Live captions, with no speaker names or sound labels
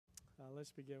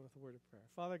Let's begin with a word of prayer.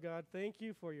 Father God, thank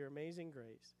you for your amazing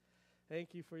grace.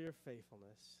 Thank you for your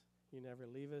faithfulness. You never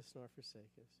leave us nor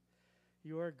forsake us.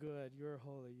 You are good. You are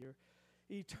holy. You're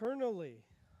eternally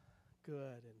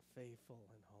good and faithful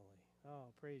and holy. Oh,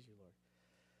 praise you, Lord.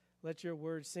 Let your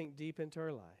word sink deep into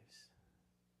our lives.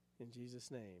 In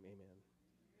Jesus' name, amen.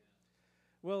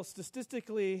 Well,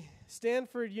 statistically,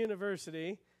 Stanford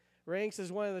University ranks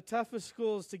as one of the toughest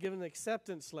schools to give an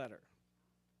acceptance letter.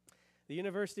 The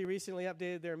university recently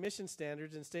updated their admission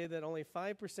standards and stated that only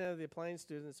 5% of the applying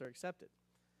students are accepted.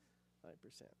 5%.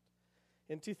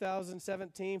 In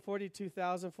 2017,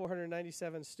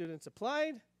 42,497 students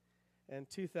applied, and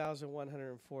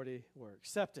 2,140 were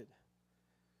accepted.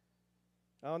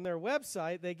 On their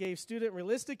website, they gave students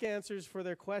realistic answers for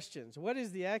their questions. What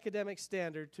is the academic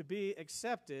standard to be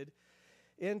accepted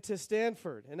into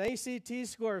Stanford? An ACT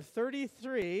score of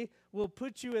 33 will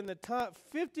put you in the top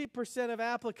 50% of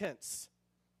applicants.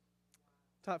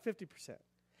 Top 50%.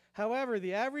 However,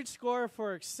 the average score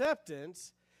for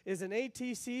acceptance is an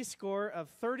ATC score of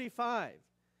 35.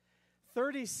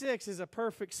 36 is a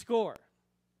perfect score.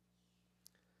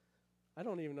 I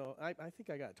don't even know. I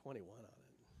think I got 21 on it.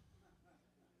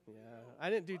 Yeah, I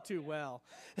didn't do too well.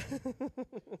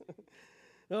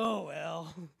 Oh,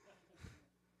 well.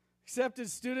 Accepted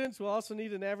students will also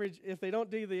need an average. If they don't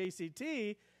do the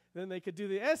ACT, then they could do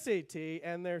the SAT,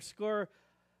 and their score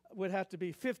would have to be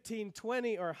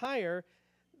 1520 or higher.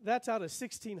 That's out of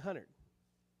 1,600.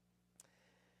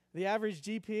 The average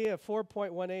GPA of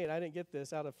 4.18, I didn't get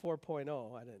this, out of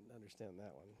 4.0. I didn't understand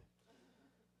that one.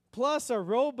 Plus a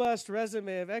robust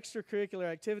resume of extracurricular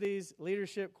activities,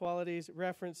 leadership qualities,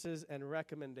 references, and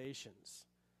recommendations.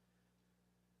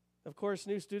 Of course,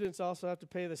 new students also have to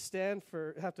pay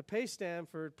Stanford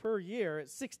per year at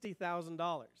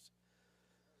 $60,000.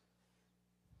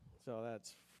 So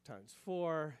that's times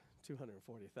 4, $240,000.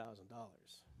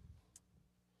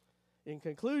 In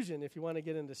conclusion, if you want to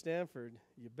get into Stanford,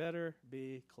 you better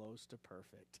be close to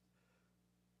perfect.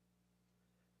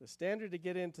 The standard to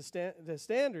get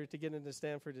into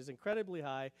Stanford is incredibly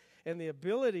high, and the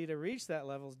ability to reach that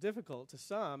level is difficult to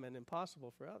some and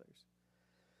impossible for others.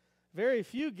 Very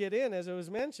few get in, as it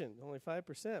was mentioned, only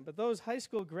 5%. But those high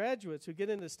school graduates who get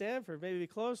into Stanford may be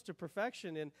close to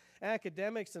perfection in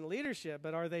academics and leadership,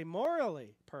 but are they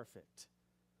morally perfect?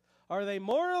 Are they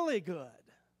morally good?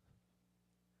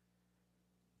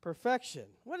 Perfection.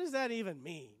 What does that even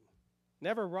mean?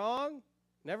 Never wrong?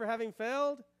 Never having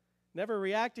failed? Never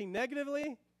reacting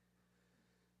negatively?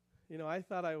 You know, I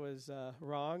thought I was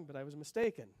wrong, but I was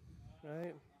mistaken,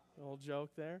 right? Old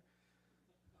joke there.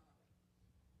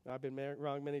 I've been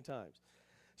wrong many times.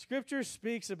 Scripture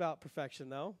speaks about perfection,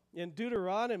 though. In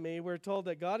Deuteronomy, we're told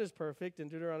that God is perfect. In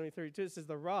Deuteronomy 32, it says,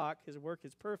 the rock, his work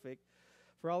is perfect,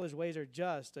 for all his ways are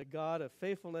just, a God of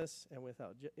faithfulness and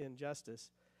without injustice.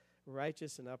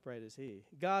 Righteous and upright is he.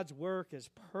 God's work is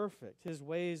perfect. His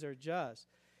ways are just.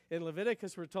 In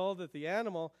Leviticus, we're told that the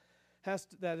animal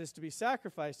that is to be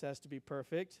sacrificed has to be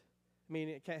perfect.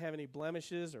 Meaning it can't have any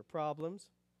blemishes or problems,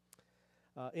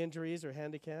 injuries or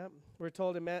handicap. We're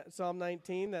told in Psalm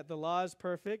 19 that the law is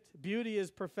perfect. Beauty is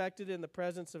perfected in the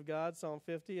presence of God, Psalm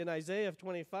 50. In Isaiah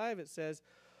 25, it says,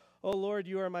 O Lord,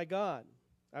 you are my God.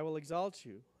 I will exalt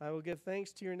you. I will give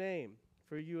thanks to your name,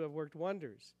 for you have worked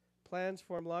wonders. Plans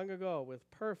formed long ago with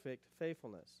perfect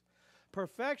faithfulness.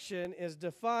 Perfection is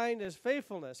defined as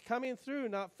faithfulness, coming through,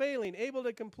 not failing, able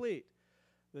to complete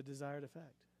the desired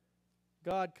effect.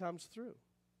 God comes through.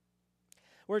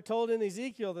 We're told in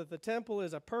Ezekiel that the temple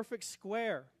is a perfect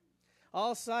square,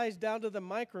 all sized down to the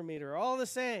micrometer, all the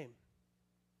same.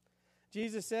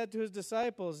 Jesus said to his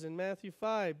disciples in Matthew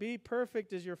 5, be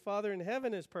perfect as your Father in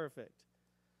heaven is perfect.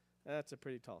 That's a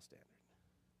pretty tall standard.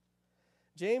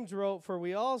 James wrote, for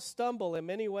we all stumble in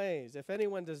many ways. If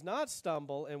anyone does not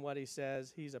stumble in what he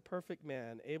says, he's a perfect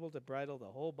man, able to bridle the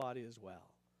whole body as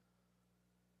well.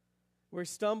 We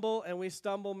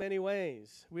stumble many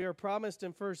ways. We are promised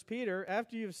in 1 Peter,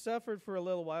 after you've suffered for a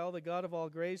little while, the God of all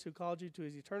grace who called you to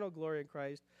his eternal glory in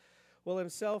Christ will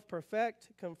himself perfect,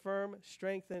 confirm,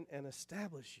 strengthen, and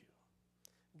establish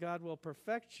you. God will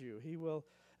perfect you. He will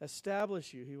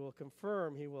establish you. He will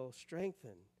confirm. He will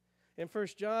strengthen. In 1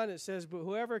 John, it says, but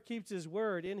whoever keeps his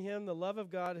word, in him the love of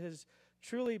God has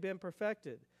truly been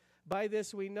perfected. By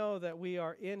this we know that we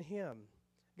are in him.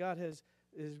 God is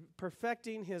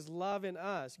perfecting his love in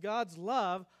us. God's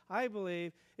love, I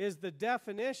believe, is the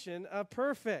definition of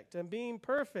perfect and being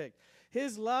perfect.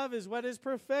 His love is what is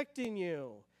perfecting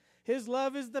you. His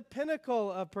love is the pinnacle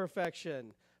of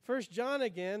perfection. 1 John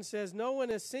again says, no one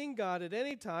has seen God at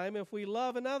any time if we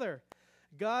love another.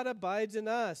 God abides in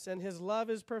us, and his love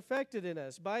is perfected in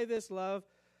us. By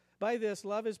By this,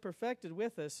 love is perfected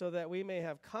with us, so that we may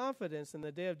have confidence in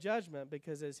the day of judgment,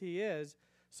 because as he is,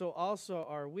 so also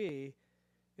are we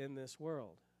in this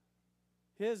world.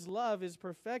 His love is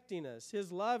perfecting us.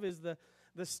 His love is the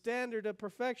standard of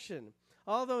perfection.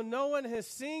 Although no one has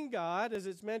seen God, as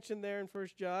it's mentioned there in 1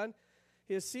 John,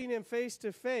 he has seen him face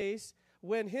to face.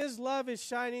 When his love is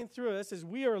shining through us, as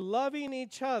we are loving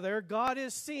each other, God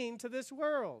is seen to this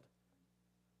world.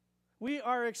 We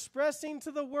are expressing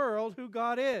to the world who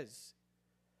God is.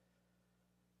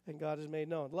 And God is made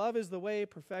known. Love is the way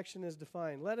perfection is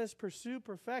defined. Let us pursue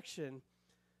perfection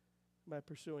by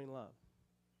pursuing love.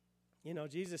 You know,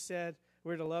 Jesus said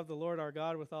we're to love the Lord our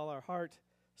God with all our heart,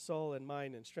 soul, and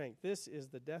mind and strength. This is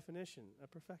the definition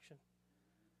of perfection.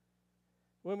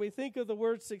 When we think of the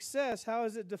word success, how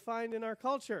is it defined in our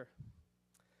culture?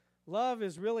 Love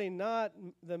is really not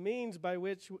the means by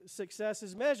which success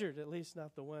is measured, at least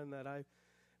not the one that I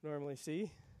normally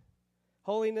see.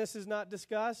 Holiness is not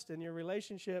discussed, and your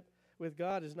relationship with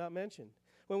God is not mentioned.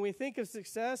 When we think of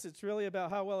success, it's really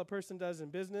about how well a person does in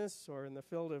business or in the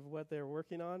field of what they're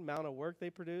working on, amount of work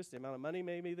they produce, the amount of money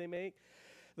maybe they make,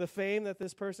 the fame that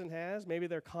this person has, maybe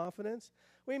their confidence.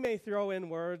 We may throw in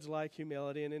words like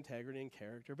humility and integrity and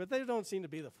character, but they don't seem to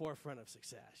be the forefront of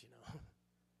success, you know.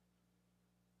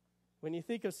 When you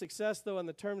think of success, though, in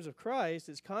the terms of Christ,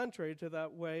 it's contrary to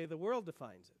that way the world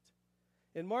defines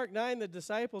it. In Mark 9, the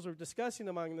disciples were discussing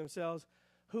among themselves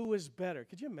who was better.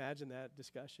 Could you imagine that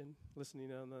discussion,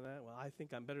 listening on that? Well, I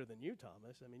think I'm better than you,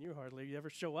 Thomas. I mean, you hardly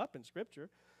ever show up in Scripture,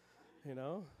 you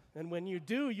know. And when you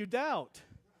do, you doubt.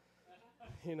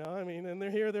 You know, I mean, and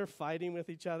they're fighting with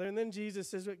each other. And then Jesus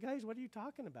says, guys, what are you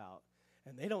talking about?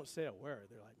 And they don't say a word.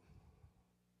 They're like,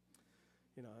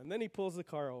 you know, and then he pulls the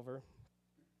car over.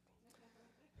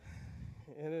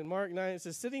 And in Mark 9, it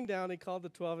says, sitting down, he called the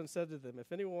 12 and said to them,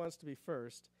 if anyone wants to be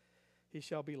first, he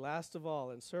shall be last of all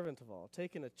and servant of all.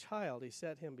 Taking a child, he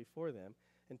set him before them,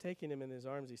 and taking him in his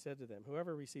arms, he said to them,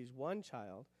 whoever receives one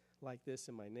child like this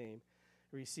in my name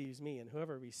receives me, and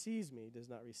whoever receives me does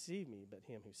not receive me, but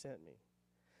him who sent me.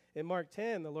 In Mark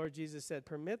 10, the Lord Jesus said,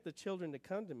 permit the children to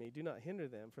come to me, do not hinder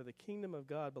them, for the kingdom of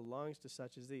God belongs to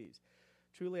such as these.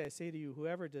 Truly I say to you,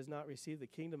 whoever does not receive the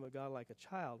kingdom of God like a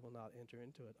child will not enter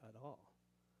into it at all.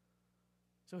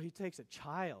 So he takes a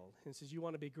child and says, you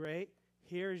want to be great?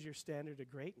 Here's your standard of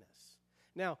greatness.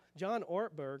 Now, John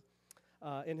Ortberg,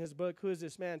 in his book, Who is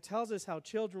This Man?, tells us how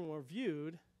children were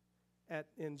viewed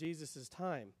in Jesus'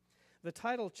 time. The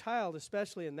title child,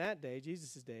 especially in that day,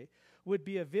 Jesus' day, would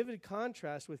be a vivid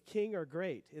contrast with king or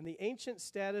great. In the ancient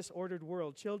status-ordered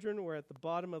world, children were at the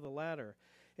bottom of the ladder.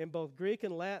 In both Greek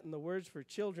and Latin, the words for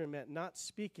children meant not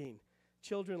speaking.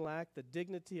 Children lacked the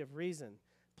dignity of reason.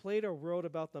 Plato wrote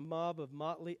about the mob of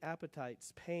motley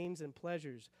appetites, pains, and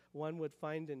pleasures one would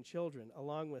find in children,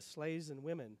 along with slaves and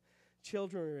women.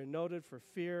 Children were noted for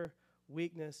fear,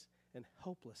 weakness, and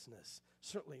hopelessness.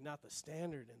 Certainly not the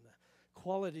standard and the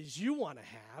qualities you want to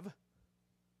have.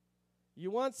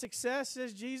 You want success,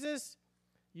 says Jesus?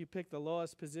 You pick the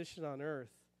lowest position on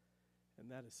earth, and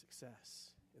that is success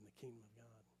in the kingdom of God.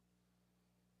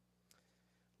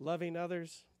 Loving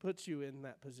others puts you in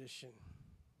that position.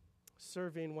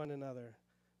 Serving one another,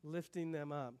 lifting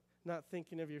them up, not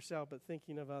thinking of yourself, but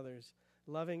thinking of others.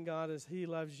 Loving God as he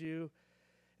loves you,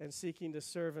 and seeking to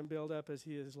serve and build up as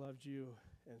he has loved you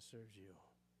and serves you.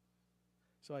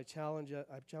 So I challenge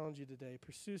you today,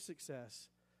 pursue success,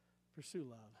 pursue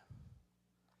love.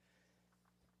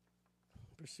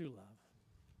 Pursue love.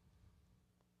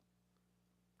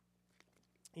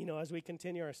 You know, as we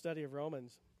continue our study of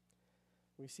Romans,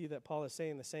 we see that Paul is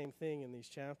saying the same thing in these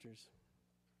chapters.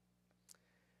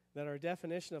 That our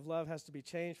definition of love has to be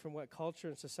changed from what culture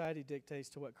and society dictates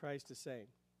to what Christ is saying.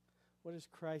 What is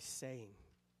Christ saying?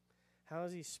 How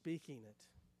is he speaking it?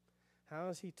 How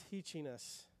is he teaching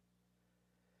us?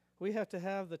 We have to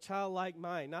have the childlike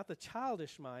mind, not the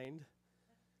childish mind,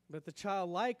 but the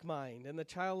childlike mind and the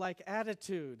childlike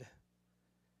attitude,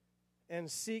 and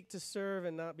seek to serve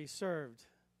and not be served.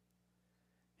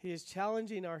 He is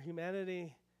challenging our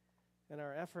humanity and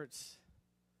our efforts.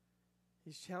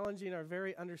 He's challenging our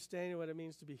very understanding of what it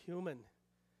means to be human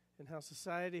and how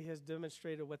society has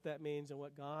demonstrated what that means and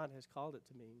what God has called it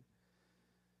to mean.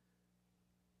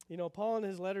 You know, Paul in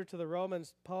his letter to the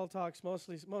Romans, Paul talks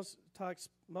most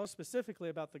specifically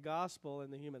about the gospel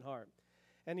and the human heart.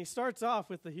 And he starts off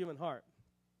with the human heart.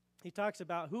 He talks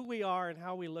about who we are and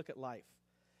how we look at life.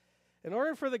 In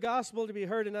order for the gospel to be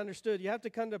heard and understood, you have to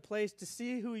come to a place to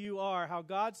see who you are, how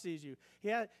God sees you. He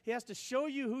has to show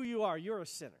you who you are. You're a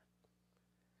sinner.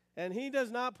 And he does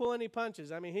not pull any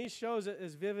punches. I mean, he shows it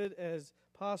as vivid as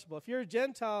possible. If you're a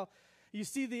Gentile, you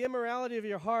see the immorality of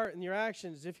your heart and your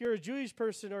actions. If you're a Jewish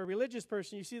person or a religious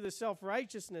person, you see the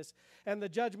self-righteousness and the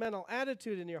judgmental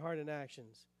attitude in your heart and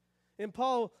actions.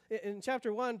 In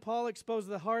chapter 1, Paul exposed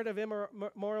the heart of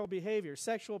immoral behavior,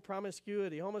 sexual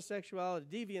promiscuity, homosexuality,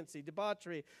 deviancy,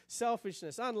 debauchery,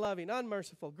 selfishness, unloving,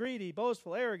 unmerciful, greedy,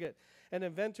 boastful, arrogant, and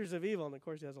inventors of evil. And of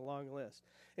course, he has a long list.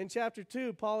 In chapter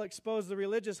 2, Paul exposed the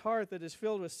religious heart that is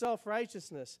filled with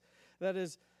self-righteousness, that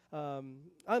is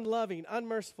unloving,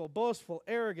 unmerciful, boastful,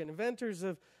 arrogant, inventors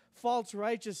of false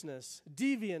righteousness,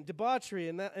 deviant, debauchery,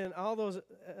 and all those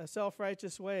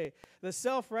self-righteous way. The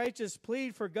self-righteous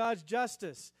plead for God's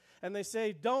justice, and they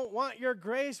say, don't want your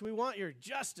grace, we want your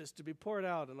justice to be poured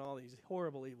out on all these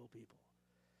horrible, evil people.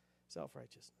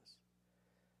 Self-righteousness.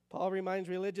 Paul reminds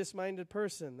religious-minded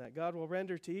person that God will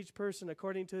render to each person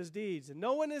according to his deeds, and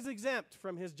no one is exempt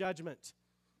from his judgment.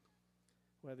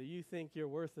 Whether you think you're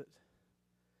worth it,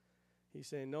 he's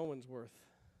saying no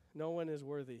one is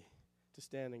worthy to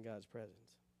stand in God's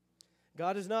presence.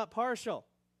 God is not partial,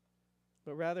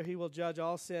 but rather he will judge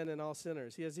all sin and all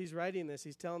sinners. As he's writing this,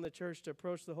 he's telling the church to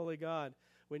approach the holy God.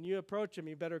 When you approach him,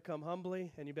 you better come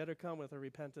humbly, and you better come with a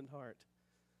repentant heart.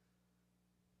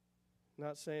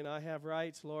 Not saying, I have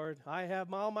rights, Lord. I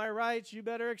have all my rights. You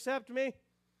better accept me.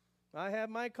 I have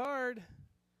my card.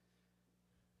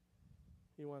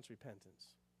 He wants repentance.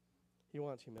 He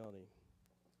wants humility.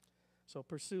 So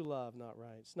pursue love, not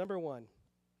rights. Number 1,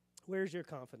 where's your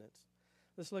confidence?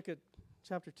 Let's look at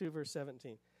chapter 2, verse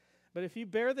 17. But if you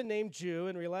bear the name Jew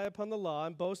and rely upon the law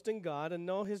and boast in God and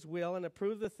know his will and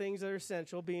approve the things that are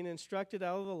essential, being instructed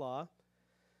out of the law,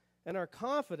 and are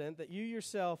confident that you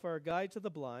yourself are a guide to the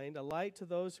blind, a light to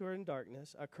those who are in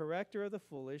darkness, a corrector of the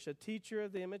foolish, a teacher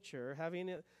of the immature,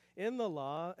 having in the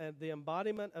law and the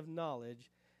embodiment of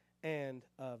knowledge and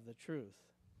of the truth.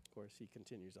 Of course, he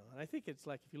continues on. I think it's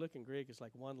like, if you look in Greek, it's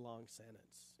like one long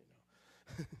sentence,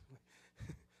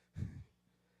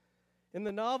 In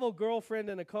the novel Girlfriend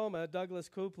in a Coma, Douglas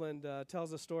Coupland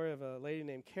tells the story of a lady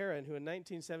named Karen who in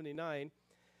 1979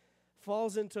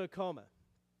 falls into a coma.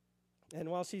 And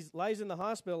while she lies in the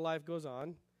hospital, life goes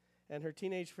on, and her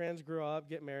teenage friends grow up,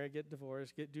 get married, get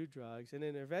divorced, do drugs. And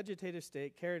in her vegetative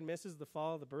state, Karen misses the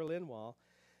fall of the Berlin Wall,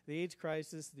 the AIDS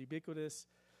crisis, the ubiquitous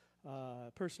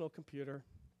personal computer.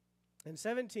 And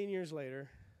 17 years later,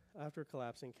 after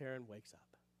collapsing, Karen wakes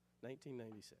up,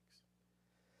 1996.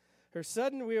 Her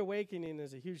sudden reawakening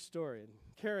is a huge story. And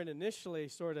Karen initially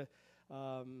sort of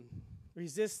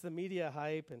resists the media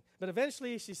hype, but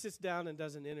eventually she sits down and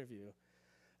does an interview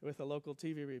with a local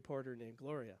TV reporter named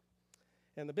Gloria.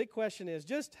 And the big question is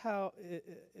just how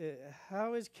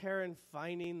is Karen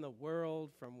finding the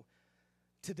world from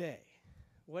today?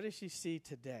 What does she see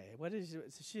today?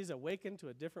 She's awakened to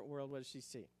a different world. What does she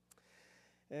see?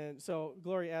 And so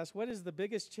Gloria asks, what is the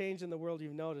biggest change in the world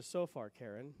you've noticed so far,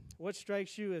 Karen? What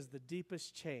strikes you as the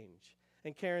deepest change?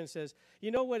 And Karen says,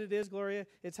 you know what it is, Gloria?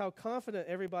 It's how confident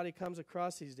everybody comes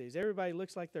across these days. Everybody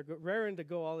looks like they're raring to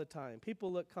go all the time.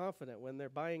 People look confident when they're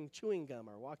buying chewing gum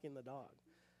or walking the dog.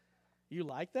 You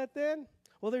like that then?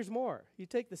 Well, there's more. You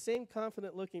take the same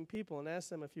confident-looking people and ask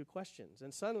them a few questions,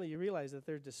 and suddenly you realize that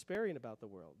they're despairing about the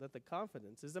world, that the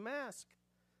confidence is a mask.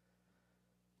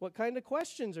 What kind of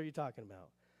questions are you talking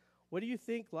about? What do you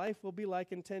think life will be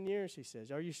like in 10 years, she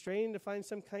says. Are you straining to find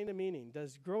some kind of meaning?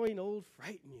 Does growing old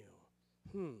frighten you?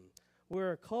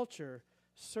 We're a culture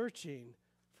searching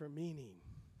for meaning.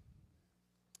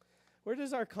 Where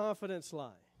does our confidence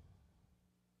lie?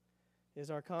 Is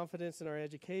our confidence in our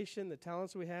education, the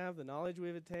talents we have, the knowledge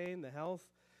we've attained, the health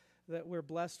that we're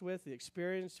blessed with, the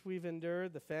experience we've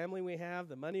endured, the family we have,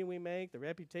 the money we make, the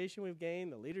reputation we've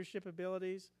gained, the leadership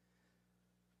abilities?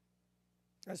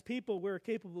 As people, we're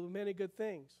capable of many good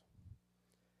things.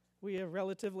 We have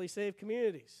relatively safe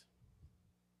communities.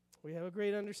 We have a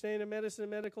great understanding of medicine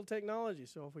and medical technology,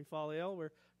 so if we fall ill,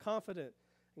 we're confident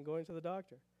in going to the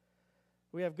doctor.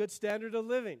 We have good standard of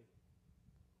living.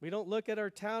 We don't look at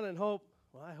our town and hope,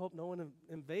 well, I hope no one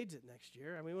invades it next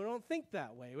year. I mean, we don't think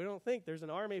that way. We don't think there's an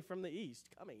army from the east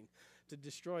coming to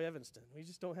destroy Evanston. We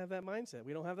just don't have that mindset.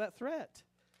 We don't have that threat.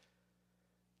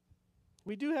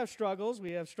 We do have struggles.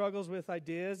 We have struggles with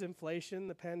ideas, inflation,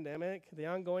 the pandemic, the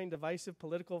ongoing divisive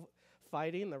political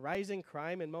fighting, the rising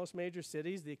crime in most major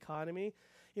cities, the economy.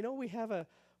 You know, we have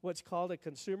what's called a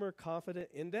consumer confidence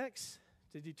index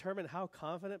to determine how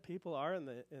confident people are in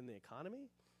the economy.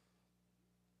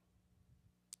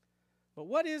 But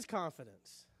what is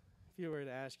confidence? If you were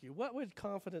to ask you, what would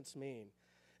confidence mean?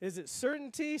 Is it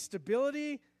certainty,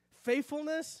 stability,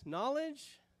 faithfulness,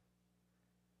 knowledge?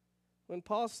 When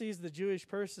Paul sees the Jewish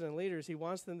person and leaders, he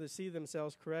wants them to see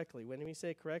themselves correctly. When we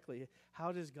say correctly,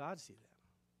 how does God see them?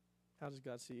 How does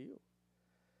God see you?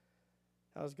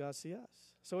 How does God see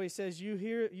us? So he says,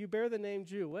 you bear the name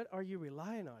Jew. What are you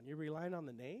relying on? You're relying on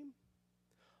the name?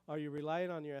 Are you relying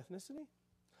on your ethnicity?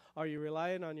 Are you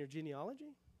relying on your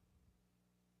genealogy?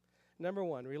 Number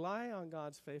one, rely on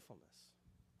God's faithfulness.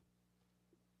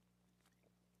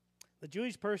 The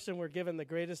Jewish person were given the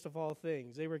greatest of all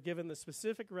things. They were given the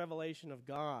specific revelation of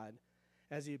God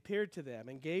as he appeared to them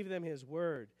and gave them his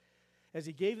word, as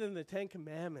he gave them the 10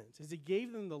 Commandments, as he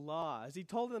gave them the law, as he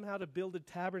told them how to build a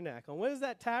tabernacle. And what is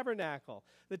that tabernacle?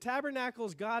 The tabernacle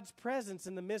is God's presence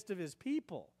in the midst of his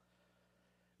people.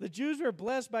 The Jews were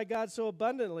blessed by God so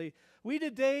abundantly. We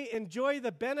today enjoy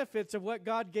the benefits of what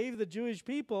God gave the Jewish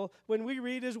people when we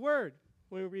read his word,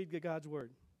 when we read God's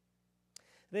word.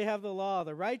 They have the law.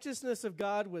 The righteousness of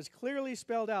God was clearly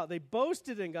spelled out. They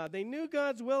boasted in God. They knew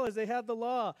God's will as they had the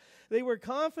law. They were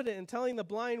confident in telling the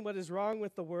blind what is wrong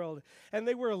with the world. And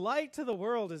they were a light to the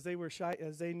world as they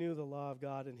knew the law of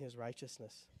God and his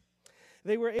righteousness.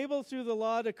 They were able through the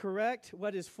law to correct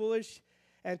what is foolish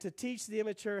and to teach the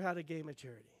immature how to gain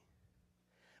maturity.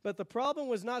 But the problem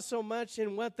was not so much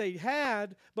in what they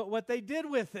had, but what they did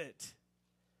with it.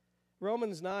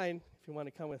 Romans 9, if you want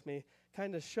to come with me,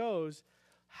 kind of shows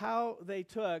how they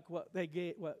took what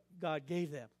God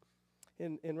gave them.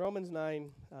 In Romans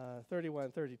 9,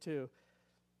 31, 32,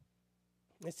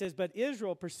 it says, but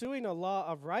Israel, pursuing a law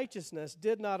of righteousness,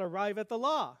 did not arrive at the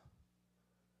law.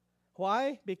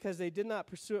 Why? Because they did not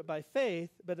pursue it by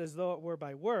faith, but as though it were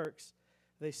by works,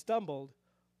 they stumbled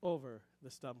over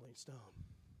the stumbling stone.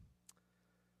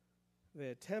 They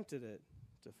attempted it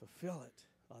to fulfill it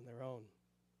on their own.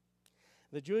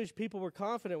 The Jewish people were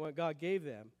confident what God gave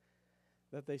them,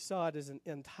 that they saw it as an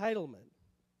entitlement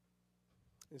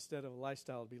instead of a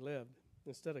lifestyle to be lived,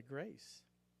 instead of grace.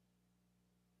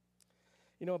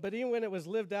 But even when it was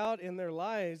lived out in their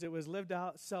lives, it was lived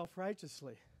out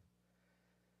self-righteously.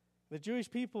 The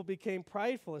Jewish people became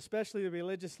prideful, especially the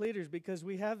religious leaders, because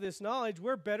we have this knowledge,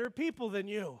 we're better people than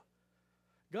you.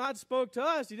 God spoke to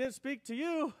us, he didn't speak to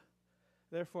you.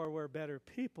 Therefore, we're better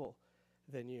people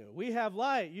than you. We have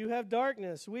light, you have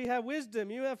darkness. We have wisdom,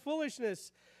 you have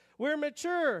foolishness. We're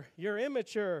mature, you're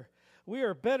immature. We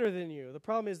are better than you. The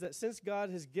problem is that since God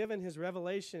has given his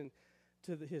revelation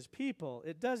to his people,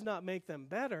 it does not make them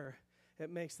better, it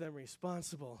makes them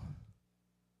responsible.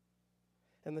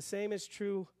 And the same is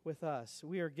true with us.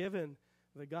 We are given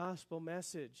the gospel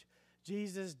message.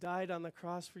 Jesus died on the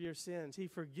cross for your sins. He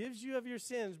forgives you of your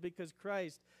sins because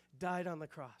Christ died on the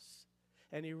cross.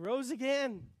 And he rose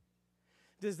again.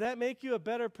 Does that make you a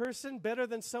better person, better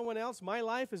than someone else? My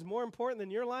life is more important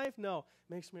than your life? No,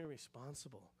 it makes me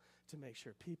responsible to make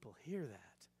sure people hear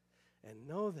that and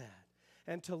know that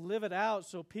and to live it out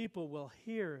so people will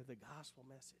hear the gospel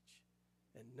message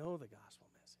and know the gospel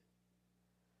message.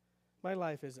 My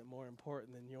life isn't more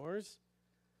important than yours.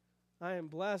 I am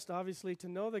blessed, obviously, to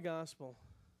know the gospel.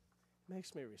 It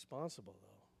makes me responsible,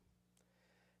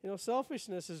 though.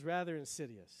 Selfishness is rather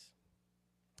insidious.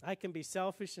 I can be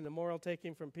selfish and immoral,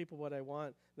 taking from people what I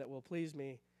want that will please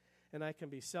me. And I can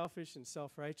be selfish and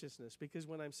self-righteousness, because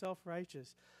when I'm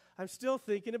self-righteous, I'm still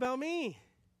thinking about me.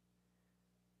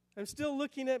 I'm still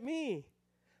looking at me,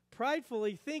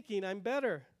 pridefully thinking I'm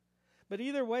better. But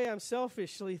either way, I'm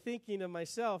selfishly thinking of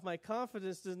myself. My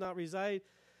confidence does not reside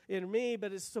in me,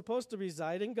 but it's supposed to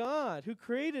reside in God, who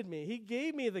created me. He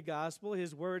gave me the gospel,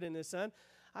 his word, and his son.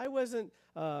 I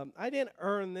didn't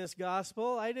earn this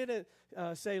gospel. I didn't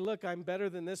say, look, I'm better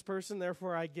than this person,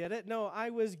 therefore I get it. No, I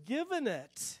was given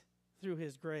it through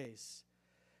his grace.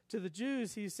 To the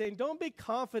Jews, he's saying, don't be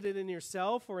confident in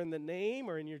yourself or in the name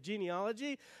or in your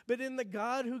genealogy, but in the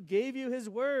God who gave you his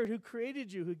word, who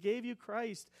created you, who gave you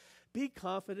Christ. Be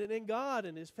confident in God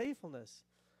and his faithfulness.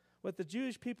 What the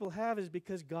Jewish people have is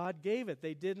because God gave it.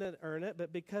 They didn't earn it,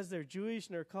 but because they're Jewish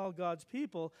and are called God's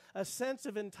people, a sense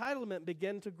of entitlement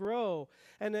began to grow,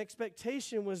 and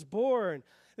expectation was born.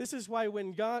 This is why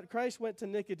when Christ went to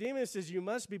Nicodemus, he says, you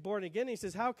must be born again. He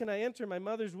says, how can I enter my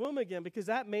mother's womb again? Because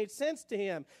that made sense to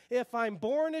him. If I'm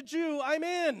born a Jew, I'm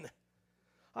in.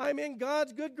 I'm in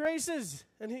God's good graces.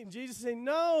 And Jesus is saying,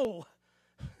 no.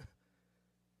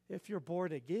 If you're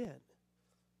born again,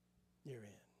 you're in.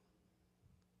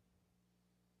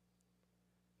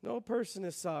 No person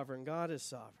is sovereign. God is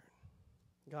sovereign.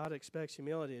 God expects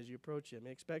humility as you approach him.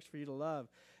 He expects for you to love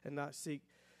and not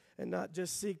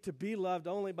just seek to be loved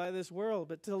only by this world,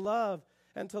 but to love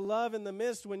in the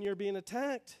midst when you're being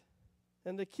attacked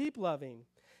and to keep loving.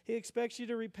 He expects you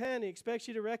to repent. He expects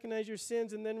you to recognize your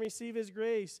sins and then receive his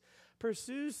grace.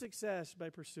 Pursue success by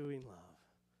pursuing love.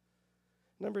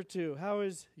 Number 2, how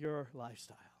is your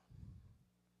lifestyle?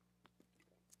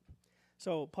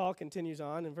 So Paul continues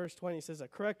on. In verse 20, he says, a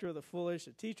corrector of the foolish,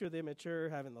 a teacher of the immature,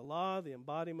 having the law, the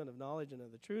embodiment of knowledge and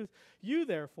of the truth. You,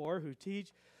 therefore, who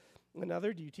teach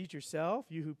another, do you teach yourself?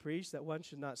 You who preach that one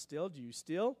should not steal, do you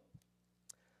steal?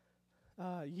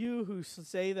 You who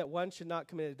say that one should not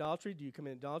commit adultery, do you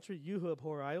commit adultery? You who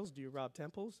abhor idols, do you rob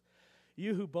temples?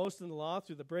 You who boast in the law,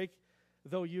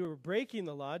 though you are breaking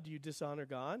the law, do you dishonor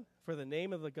God? For the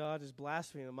name of the God is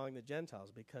blasphemed among the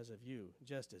Gentiles because of you,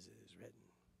 just as it is written.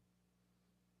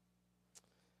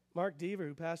 Marc,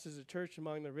 who pastors a church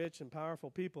among the rich and powerful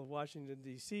people of Washington,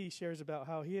 D.C., shares about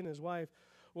how he and his wife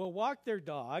will walk their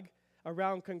dog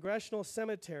around Congressional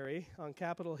Cemetery on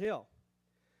Capitol Hill.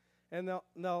 And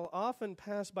they'll often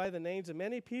pass by the names of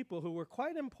many people who were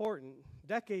quite important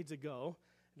decades ago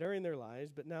during their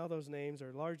lives, but now those names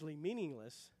are largely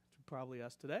meaningless to probably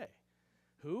us today.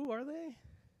 Who are they?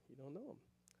 You don't know them.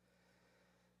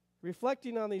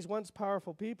 Reflecting on these once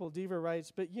powerful people, Deaver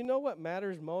writes, but you know what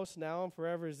matters most now and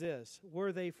forever is this.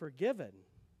 Were they forgiven?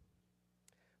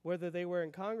 Whether they were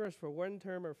in Congress for 1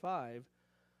 term or 5,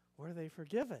 were they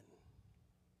forgiven?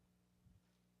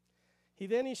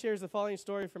 He shares the following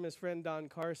story from his friend Don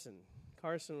Carson.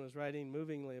 Carson was writing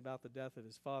movingly about the death of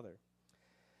his father.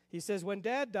 He says, when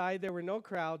Dad died, there were no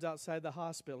crowds outside the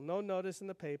hospital, no notice in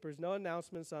the papers, no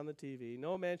announcements on the TV,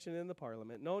 no mention in the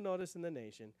parliament, no notice in the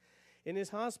nation. In his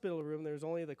hospital room, there was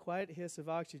only the quiet hiss of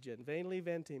oxygen, vainly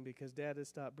venting because Dad had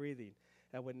stopped breathing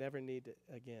and would never need it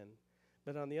again.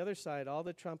 But on the other side, all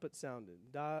the trumpets sounded.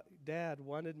 Dad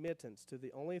won admittance to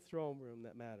the only throne room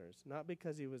that matters, not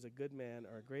because he was a good man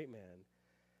or a great man,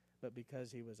 but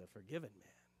because he was a forgiven man.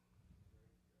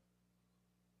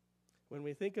 When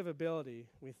we think of ability,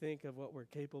 we think of what we're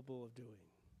capable of doing.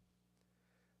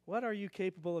 What are you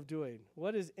capable of doing?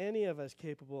 What is any of us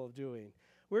capable of doing?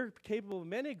 We're capable of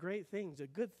many great things,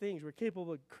 of good things. We're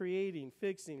capable of creating,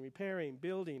 fixing, repairing,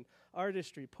 building,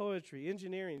 artistry, poetry,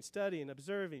 engineering, studying,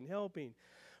 observing, helping.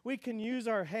 We can use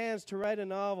our hands to write a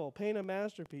novel, paint a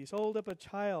masterpiece, hold up a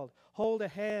child, hold a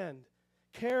hand,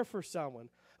 care for someone.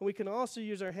 And we can also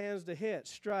use our hands to hit,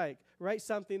 strike, write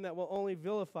something that will only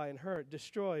vilify and hurt,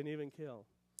 destroy, and even kill.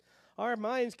 Our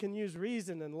minds can use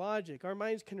reason and logic. Our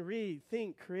minds can read,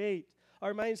 think, create.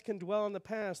 Our minds can dwell on the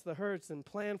past, the hurts, and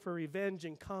plan for revenge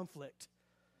and conflict.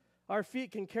 Our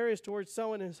feet can carry us towards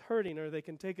someone who's hurting, or they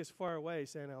can take us far away,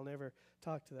 saying, I'll never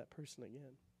talk to that person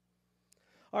again.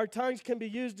 Our tongues can be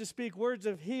used to speak words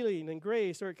of healing and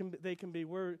grace, or they can be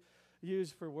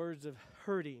used for words of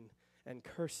hurting and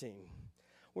cursing.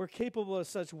 We're capable of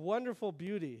such wonderful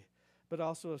beauty, but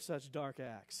also of such dark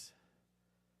acts.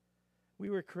 We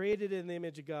were created in the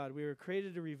image of God. We were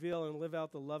created to reveal and live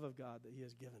out the love of God that He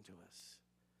has given to us.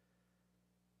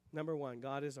 Number one,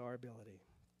 God is our ability.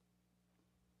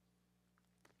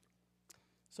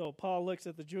 So Paul looks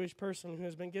at the Jewish person who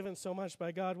has been given so much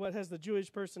by God. What has the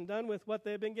Jewish person done with what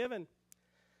they've been given?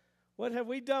 What have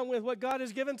we done with what God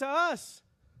has given to us?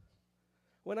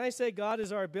 When I say God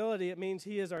is our ability, it means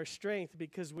He is our strength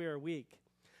because we are weak.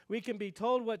 We can be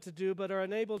told what to do, but are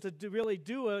unable to really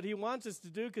do what He wants us to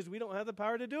do because we don't have the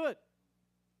power to do it.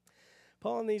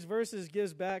 Paul in these verses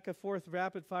gives back and forth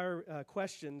rapid-fire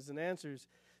questions and answers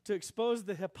to expose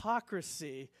the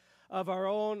hypocrisy of our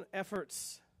own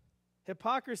efforts.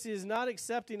 Hypocrisy is not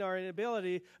accepting our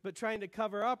inability, but trying to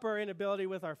cover up our inability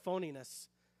with our phoniness.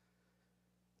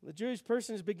 The Jewish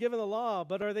person has been given the law,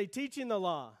 but are they teaching the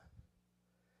law?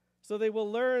 So they will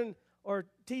learn or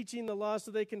teaching the law so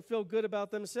they can feel good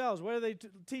about themselves. What are they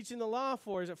teaching the law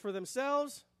for? Is it for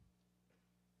themselves?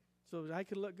 So I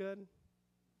could look good?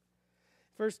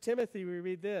 1 Timothy, we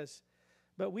read this.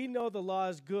 But we know the law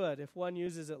is good if one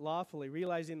uses it lawfully,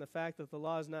 realizing the fact that the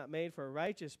law is not made for a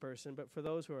righteous person, but for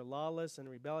those who are lawless and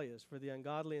rebellious, for the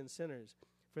ungodly and sinners,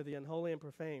 for the unholy and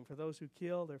profane, for those who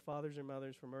kill their fathers and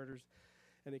mothers, for murders.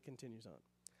 And it continues on.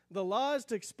 The law is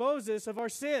to expose us of our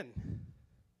sin.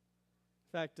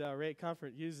 In fact, Ray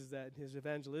Comfort uses that in his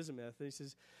evangelism method. He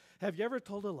says, have you ever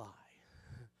told a lie?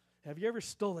 Have you ever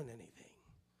stolen anything?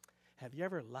 Have you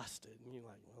ever lusted? And you're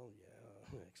like, well,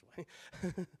 yeah,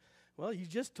 actually. Well, you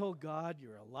just told God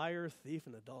you're a liar, thief,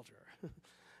 and adulterer.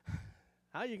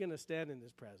 How are you going to stand in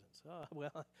His presence? Oh,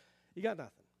 well, you got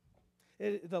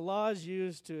nothing. The law is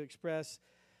used to express,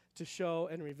 to show,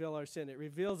 and reveal our sin. It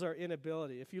reveals our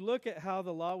inability. If you look at how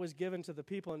the law was given to the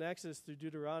people in Exodus through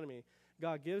Deuteronomy,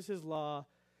 God gives His law,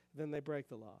 then they break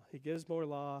the law. He gives more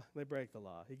law, they break the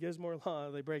law. He gives more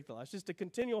law, they break the law. It's just a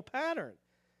continual pattern.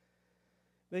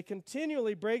 They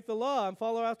continually break the law and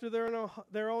follow after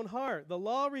their own heart. The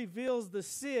law reveals the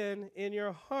sin in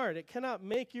your heart. It cannot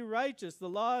make you righteous. The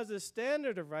law is a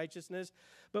standard of righteousness,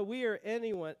 but we or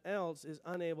anyone else is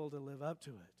unable to live up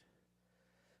to it.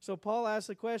 So Paul asks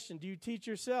the question, do you teach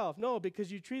yourself? No,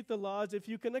 because you treat the law as if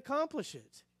you can accomplish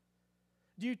it.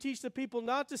 Do you teach the people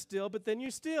not to steal, but then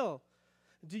you steal?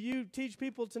 Do you teach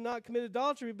people to not commit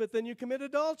adultery, but then you commit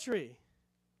adultery?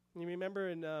 You remember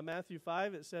in Matthew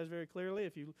 5, it says very clearly,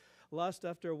 if you lust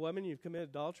after a woman, you've committed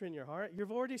adultery in your heart,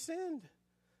 you've already sinned.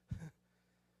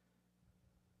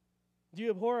 Do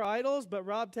you abhor idols but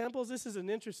rob temples? This is an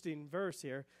interesting verse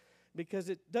here because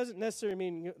it doesn't necessarily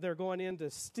mean they're going in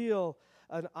to steal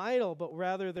an idol, but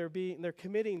rather they're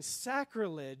committing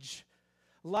sacrilege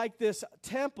like this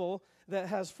temple that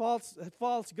has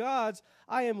false gods.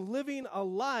 I am living a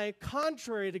life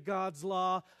contrary to God's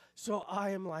law, so I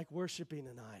am like worshiping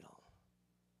an idol,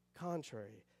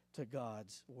 contrary to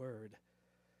God's word.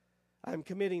 I'm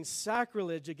committing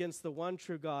sacrilege against the one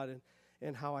true God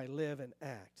and how I live and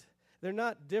act. They're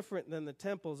not different than the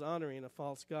temples honoring a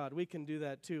false god. We can do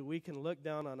that too. We can look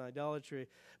down on idolatry,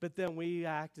 but then we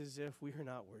act as if we are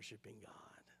not worshiping God.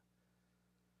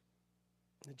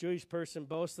 The Jewish person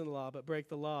boasts in the law, but break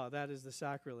the law. That is the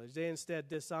sacrilege. They instead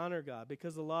dishonor God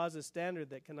because the law is a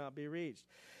standard that cannot be reached.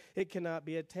 It cannot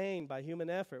be attained by human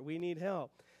effort. We need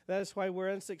help. That is why we're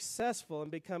unsuccessful in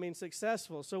becoming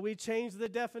successful. So we change the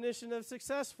definition of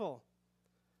successful.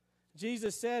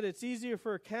 Jesus said it's easier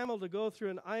for a camel to go through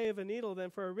an eye of a needle than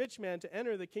for a rich man to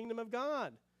enter the kingdom of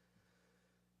God.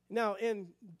 Now, in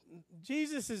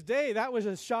Jesus' day, that was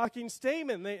a shocking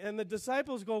statement. And the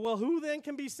disciples go, well, who then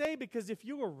can be saved? Because if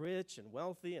you were rich and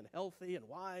wealthy and healthy and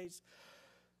wise,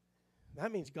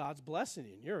 that means God's blessing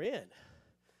you and you're in.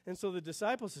 And so the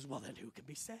disciples says, well, then who can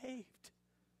be saved?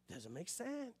 Doesn't make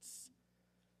sense.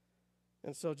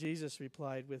 And so Jesus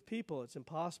replied, with people it's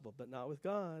impossible, but not with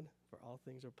God, for all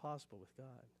things are possible with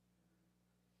God.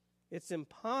 It's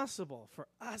impossible for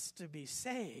us to be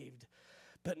saved,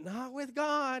 but not with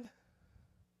God.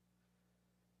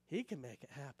 He can make it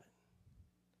happen.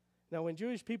 Now, when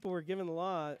Jewish people were given the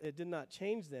law, it did not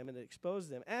change them and it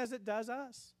exposed them, as it does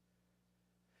us.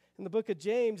 In the book of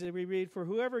James, we read, for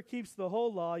whoever keeps the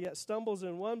whole law yet stumbles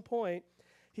in one point,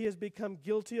 he has become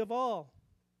guilty of all.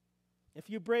 If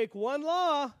you break one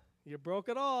law, you broke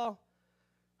it all.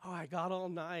 Oh, I got all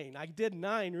 9. I did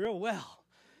 9 real well.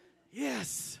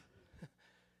 Yes.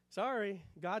 Sorry,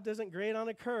 God doesn't grade on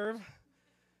a curve.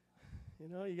 You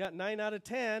know, you got 9 out of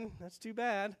 10. That's too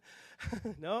bad.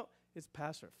 No, it's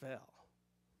pass or fail.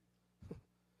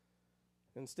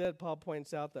 Instead, Paul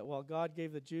points out that while God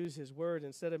gave the Jews his word,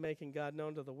 instead of making God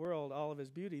known to the world, all of his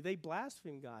beauty, they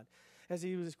blasphemed God. As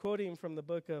he was quoting from the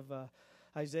book of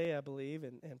Isaiah, I believe,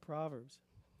 and Proverbs.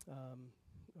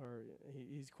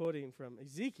 He's quoting from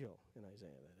Ezekiel in Isaiah,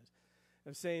 that is,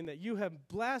 of saying that you have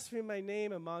blasphemed my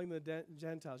name among the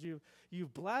Gentiles.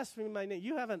 You've blasphemed my name.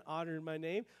 You haven't honored my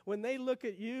name. When they look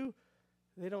at you,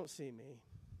 they don't see me.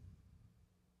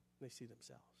 They see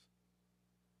themselves.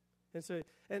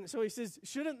 And so he says,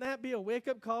 shouldn't that be a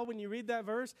wake-up call when you read that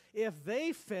verse? If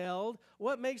they failed,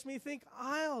 what makes me think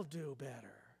I'll do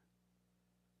better?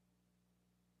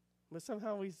 But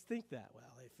somehow we think that,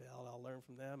 well, they failed, I'll learn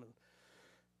from them, and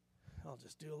I'll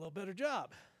just do a little better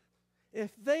job.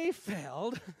 If they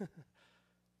failed,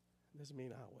 doesn't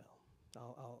mean I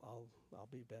will. I'll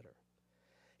be better.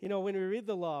 You know, when we read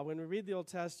the law, when we read the Old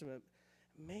Testament,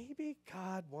 maybe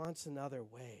God wants another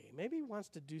way. Maybe he wants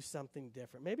to do something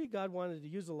different. Maybe God wanted to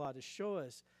use the law to show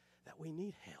us that we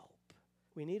need help.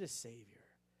 We need a Savior.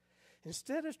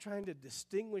 Instead of trying to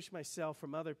distinguish myself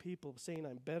from other people, saying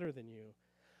I'm better than you,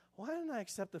 why don't I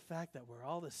accept the fact that we're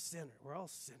all we're all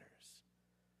sinners,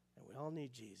 and we all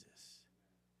need Jesus,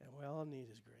 and we all need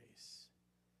his grace.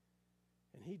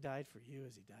 And he died for you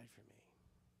as he died for me.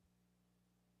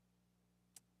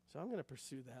 So I'm going to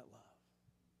pursue that love.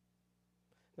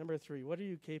 Number 3, what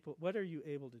are you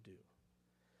able to do?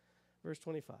 Verse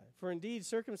 25, for indeed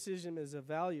circumcision is of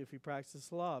value if you practice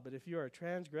the law, but if you are a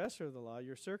transgressor of the law,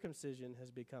 your circumcision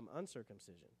has become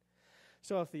uncircumcision.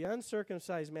 So if the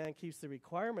uncircumcised man keeps the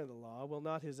requirement of the law, will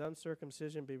not his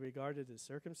uncircumcision be regarded as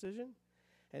circumcision?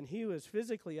 And he who is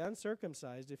physically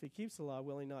uncircumcised, if he keeps the law,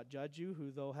 will he not judge you, who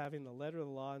though having the letter of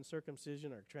the law and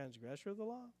circumcision are transgressor of the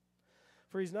law?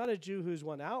 For he's not a Jew who is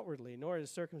one outwardly, nor is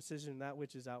circumcision that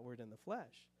which is outward in the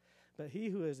flesh. But he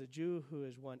who is a Jew who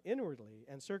is one inwardly,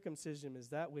 and circumcision is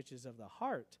that which is of the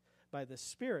heart, by the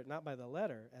Spirit, not by the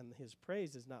letter, and his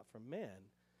praise is not from man,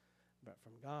 but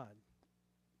from God.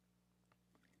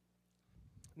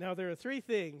 Now, there are 3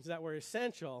 things that were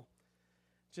essential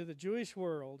to the Jewish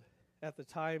world at the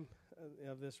time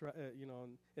of this,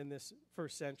 in this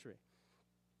first century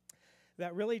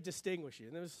that really distinguish you.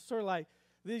 And it was sort of like,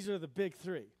 these are the big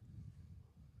 3.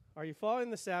 Are you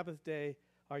following the Sabbath day?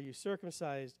 Are you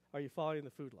circumcised? Are you following the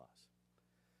food laws?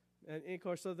 And of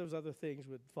course, so those other things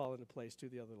would fall into place too,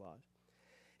 the other laws.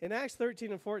 In Acts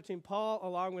 13 and 14, Paul,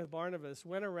 along with Barnabas,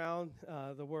 went around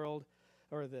the world,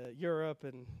 or the Europe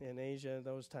and Asia and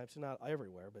those types, not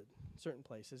everywhere, but certain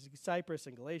places, Cyprus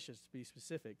and Galatia to be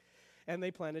specific, and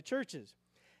they planted churches.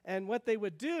 And what they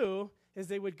would do is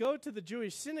they would go to the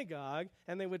Jewish synagogue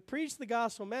and they would preach the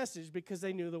gospel message because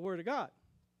they knew the word of God.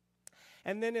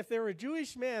 And then if there were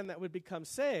Jewish men that would become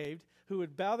saved, who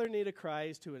would bow their knee to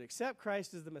Christ, who would accept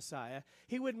Christ as the Messiah,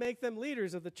 he would make them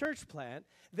leaders of the church plant.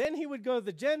 Then he would go to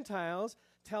the Gentiles,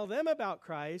 tell them about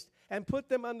Christ, and put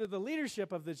them under the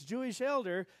leadership of this Jewish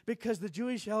elder, because the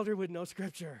Jewish elder would know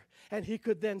Scripture. And he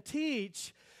could then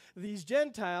teach these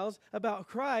Gentiles about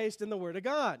Christ and the Word of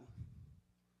God.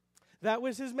 That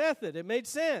was his method. It made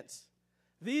sense.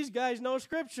 These guys know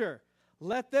Scripture.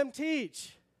 Let them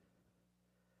teach.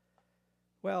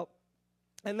 Well,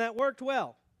 and that worked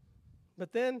well.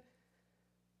 But then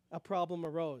a problem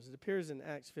arose. It appears in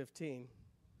Acts 15.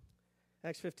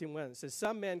 Acts 15:1, it says,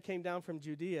 some men came down from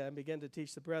Judea and began to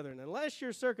teach the brethren, unless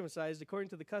you're circumcised according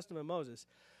to the custom of Moses,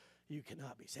 you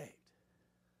cannot be saved.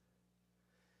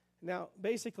 Now,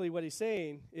 basically what he's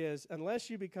saying is, unless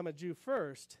you become a Jew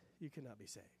first, you cannot be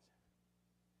saved.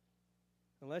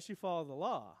 Unless you follow the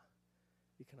law,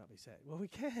 you cannot be saved. Well, we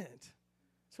can't.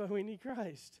 That's why we need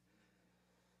Christ.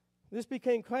 This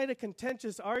became quite a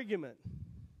contentious argument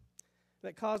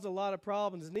that caused a lot of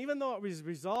problems. And even though it was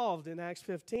resolved in Acts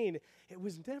 15, it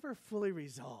was never fully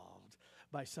resolved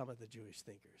by some of the Jewish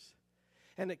thinkers.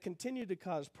 And it continued to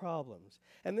cause problems.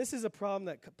 And this is a problem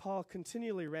that Paul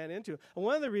continually ran into. And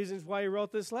one of the reasons why he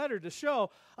wrote this letter, to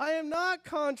show, I am not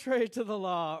contrary to the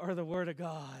law or the word of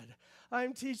God.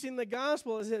 I'm teaching the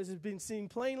gospel as it has been seen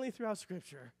plainly throughout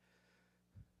Scripture.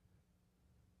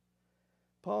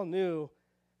 Paul knew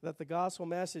that the gospel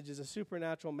message is a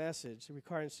supernatural message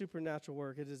requiring supernatural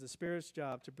work. It is the Spirit's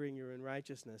job to bring you in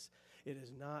righteousness. It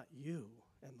is not you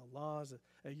and the laws,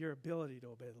 your ability to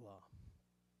obey the law.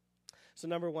 So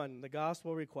number one, the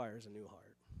gospel requires a new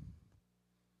heart.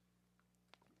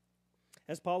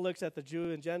 As Paul looks at the Jew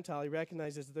and Gentile, he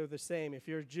recognizes they're the same. If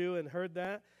you're a Jew and heard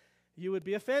that, you would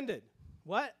be offended.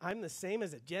 What? I'm the same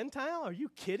as a Gentile? Are you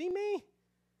kidding me?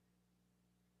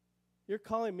 You're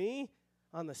calling me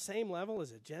on the same level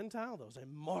as a Gentile, those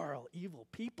immoral, evil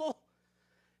people?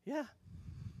 Yeah,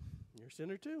 you're a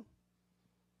sinner too.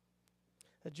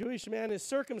 A Jewish man is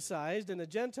circumcised, and a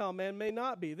Gentile man may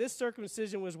not be. This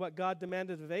circumcision was what God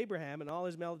demanded of Abraham and all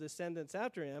his male descendants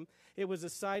after him. It was a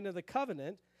sign of the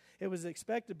covenant. It was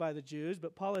expected by the Jews,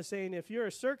 but Paul is saying, if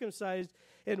you're circumcised,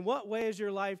 in what way has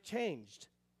your life changed?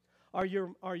 Are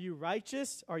you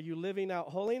righteous? Are you living out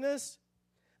holiness?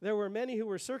 There were many who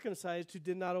were circumcised who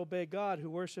did not obey God,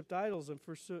 who worshipped idols and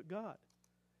forsook God.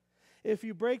 If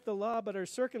you break the law but are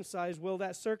circumcised, will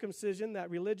that circumcision, that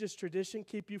religious tradition,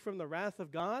 keep you from the wrath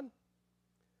of God?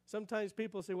 Sometimes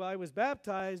people say, well, I was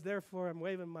baptized, therefore I'm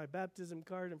waving my baptism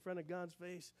card in front of God's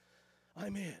face.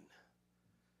 I'm in.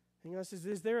 And God says,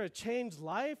 is there a changed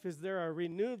life? Is there a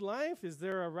renewed life? Is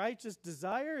there a righteous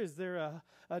desire? Is there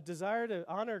a desire to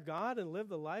honor God and live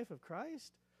the life of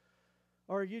Christ?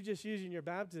 Or are you just using your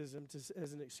baptism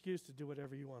as an excuse to do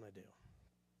whatever you want to do?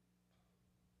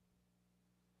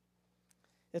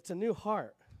 It's a new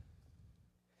heart.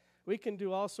 We can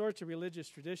do all sorts of religious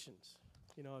traditions.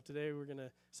 You know, today we're going to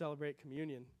celebrate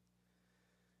communion.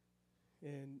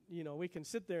 And, you know, we can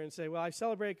sit there and say, well, I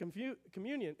celebrate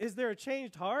communion. Is there a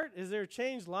changed heart? Is there a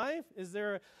changed life? Is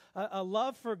there a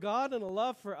love for God and a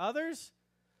love for others?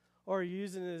 Or are you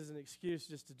using it as an excuse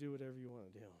just to do whatever you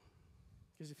want to do?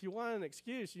 Because if you want an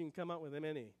excuse, you can come up with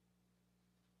many.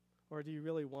 Or do you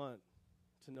really want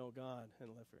to know God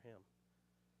and live for Him?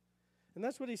 And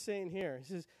that's what he's saying here. He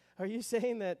says, are you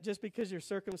saying that just because you're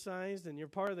circumcised and you're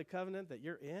part of the covenant that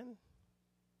you're in?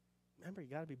 Remember, you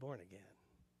got to be born again.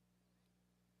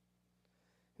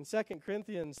 In 2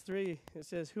 Corinthians 3, it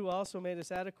says, who also made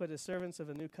us adequate as servants of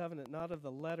a new covenant, not of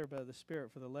the letter, but of the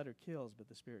Spirit, for the letter kills, but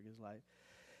the Spirit gives life.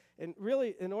 And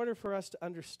really, in order for us to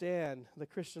understand the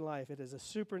Christian life, it is a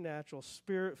supernatural,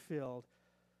 Spirit-filled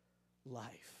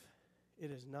life.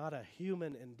 It is not a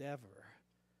human endeavor.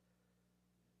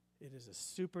 It is a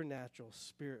supernatural,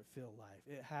 Spirit-filled life.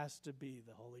 It has to be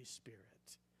the Holy Spirit.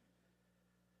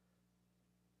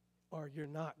 Or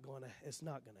it's not going to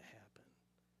happen.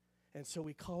 And so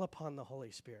we call upon the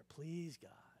Holy Spirit. Please,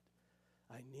 God,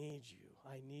 I need you.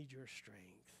 I need your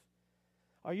strength.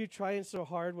 Are you trying so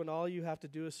hard when all you have to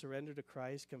do is surrender to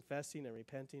Christ, confessing and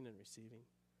repenting and receiving?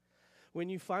 When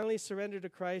you finally surrender to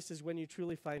Christ is when you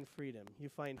truly find freedom. You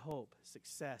find hope,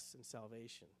 success, and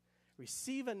salvation.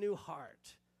 Receive a new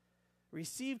heart.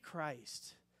 Receive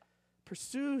Christ.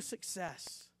 Pursue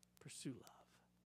success. Pursue love.